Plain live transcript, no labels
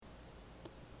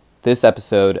This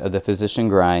episode of The Physician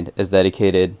Grind is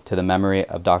dedicated to the memory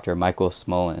of Dr. Michael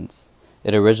Smolens.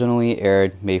 It originally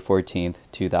aired May 14th,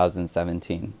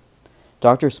 2017.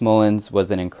 Dr. Smolens was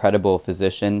an incredible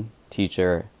physician,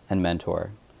 teacher, and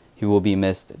mentor. He will be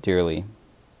missed dearly.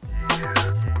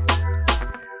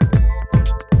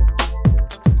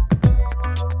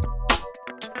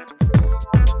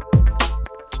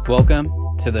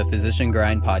 Welcome to the Physician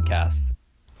Grind podcast.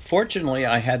 Fortunately,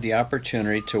 I had the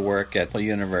opportunity to work at the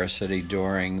university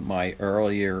during my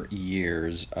earlier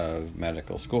years of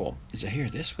medical school. So here,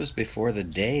 this was before the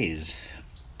days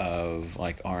of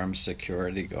like armed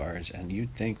security guards, and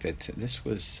you'd think that this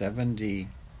was 73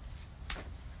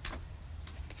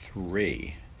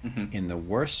 in the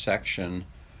worst section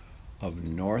of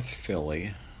North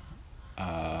Philly.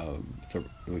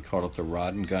 We called it the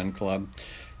Rod and Gun Club,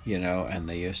 and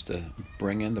they used to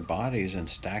bring in the bodies and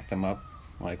stack them up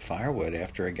like firewood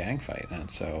after a gang fight.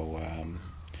 And so,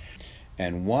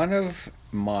 and one of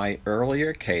my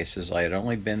earlier cases, I had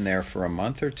only been there for a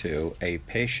month or two, a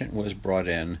patient was brought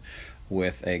in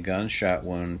with a gunshot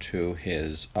wound to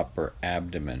his upper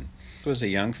abdomen. It was a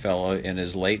young fellow in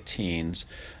his late teens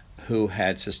who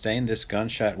had sustained this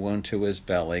gunshot wound to his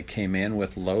belly, came in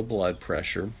with low blood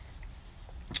pressure,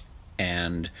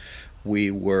 and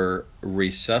we were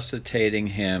resuscitating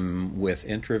him with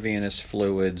intravenous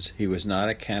fluids. He was not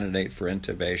a candidate for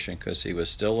intubation because he was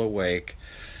still awake.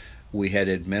 We had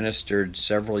administered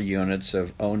several units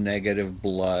of O-negative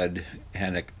blood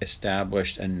and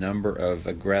established a number of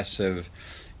aggressive,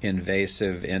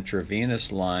 invasive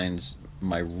intravenous lines.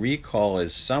 My recall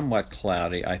is somewhat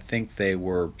cloudy. I think they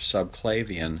were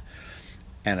subclavian.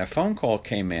 And a phone call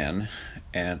came in,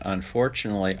 and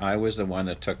unfortunately, I was the one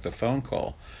that took the phone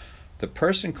call. The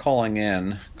person calling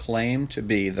in claimed to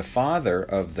be the father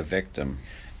of the victim,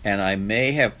 and I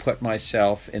may have put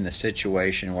myself in the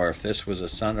situation where if this was a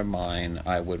son of mine,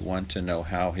 I would want to know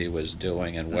how he was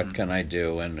doing and what can I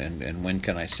do and when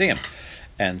can I see him.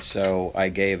 And so I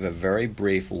gave a very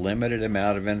brief, limited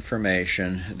amount of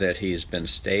information that he's been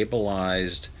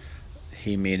stabilized.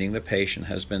 He, meaning the patient,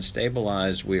 has been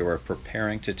stabilized. We were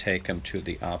preparing to take him to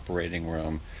the operating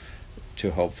room to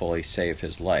hopefully save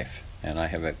his life. And I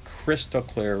have a crystal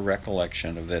clear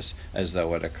recollection of this as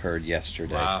though it occurred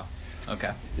yesterday. Wow.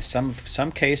 Okay.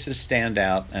 Some cases stand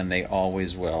out, and they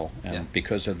always will, and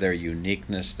because of their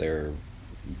uniqueness, their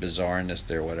bizarreness,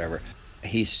 their whatever.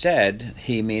 He said,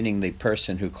 he meaning the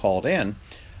person who called in,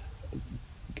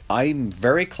 I'm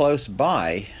very close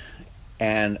by,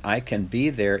 and I can be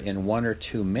there in 1 or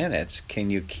 2 minutes. Can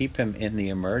you keep him in the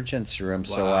emergency room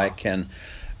so I can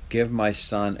give my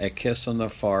son a kiss on the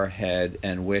forehead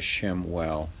and wish him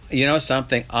well? You know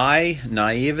something, I,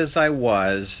 naive as I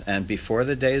was, and before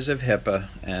the days of HIPAA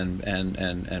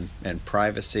and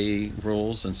privacy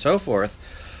rules and so forth,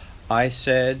 I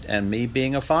said, and me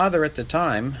being a father at the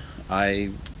time,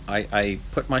 I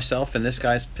put myself in this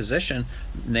guy's position,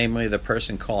 namely the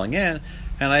person calling in,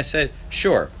 and I said,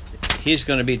 sure, he's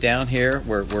going to be down here,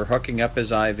 we're hooking up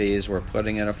his IVs, we're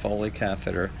putting in a Foley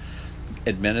catheter,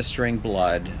 administering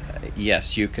blood.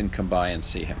 Yes, you can come by and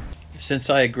see him. Since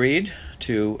I agreed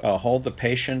to hold the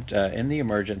patient in the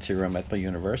emergency room at the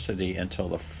university until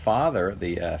the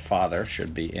father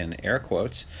should be in air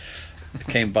quotes,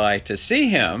 came by to see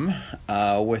him,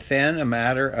 within a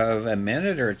matter of a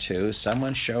minute or two,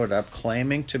 someone showed up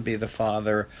claiming to be the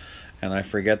father, and I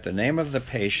forget the name of the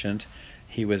patient.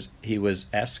 He was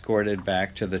escorted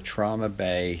back to the trauma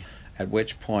bay, at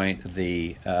which point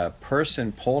the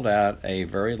person pulled out a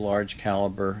very large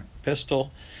caliber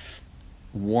pistol,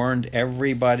 warned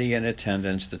everybody in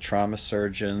attendance, the trauma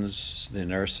surgeons, the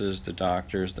nurses, the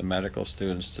doctors, the medical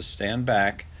students, to stand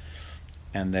back,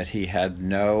 and that he had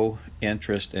no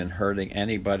interest in hurting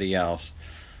anybody else.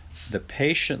 The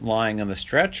patient lying on the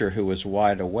stretcher, who was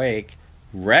wide awake,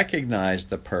 recognized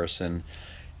the person.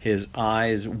 His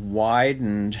eyes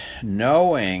widened,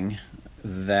 knowing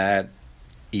that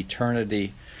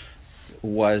eternity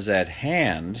was at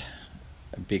hand,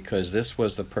 because this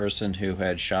was the person who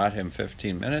had shot him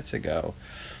 15 minutes ago.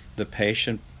 The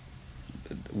patient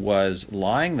was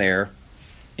lying there,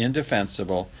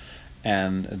 indefensible,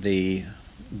 and the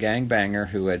gangbanger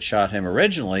who had shot him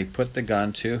originally put the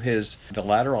gun to the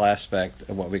lateral aspect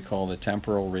of what we call the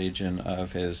temporal region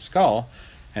of his skull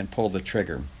and pulled the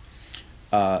trigger.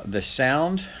 The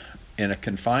sound in a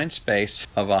confined space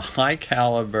of a high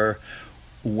caliber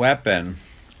weapon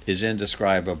is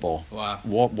indescribable. Wow.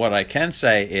 What I can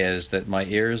say is that my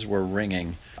ears were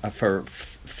ringing for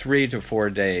 3 to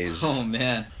 4 days. Oh,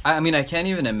 man. I mean, I can't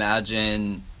even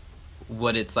imagine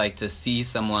what it's like to see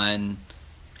someone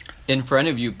in front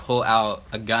of you pull out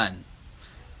a gun.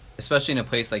 especially in a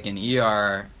place like an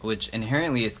ER, which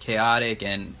inherently is chaotic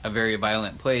and a very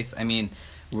violent place. I mean,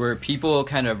 were people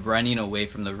kind of running away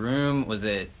from the room?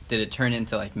 Did it turn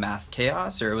into like mass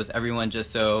chaos, or was everyone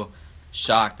just so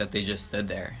shocked that they just stood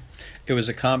there? It was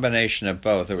a combination of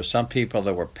both. There were some people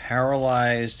that were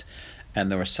paralyzed, and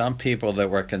there were some people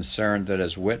that were concerned that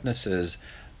as witnesses,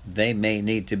 they may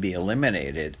need to be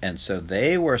eliminated. And so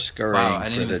they were scurrying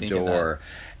for the door,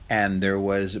 and there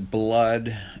was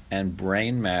blood and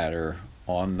brain matter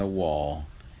on the wall.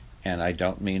 And I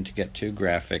don't mean to get too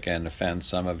graphic and offend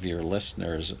some of your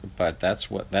listeners, but that's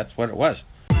what it was.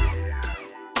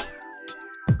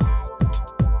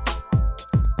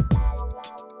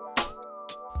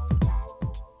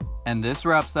 And this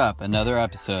wraps up another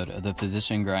episode of the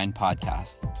Physician Grind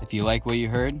podcast. If you like what you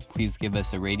heard, please give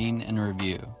us a rating and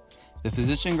review. The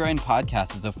Physician Grind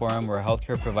podcast is a forum where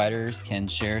healthcare providers can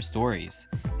share stories.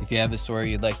 If you have a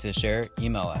story you'd like to share,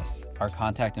 email us. Our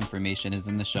contact information is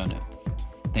in the show notes.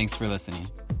 Thanks for listening.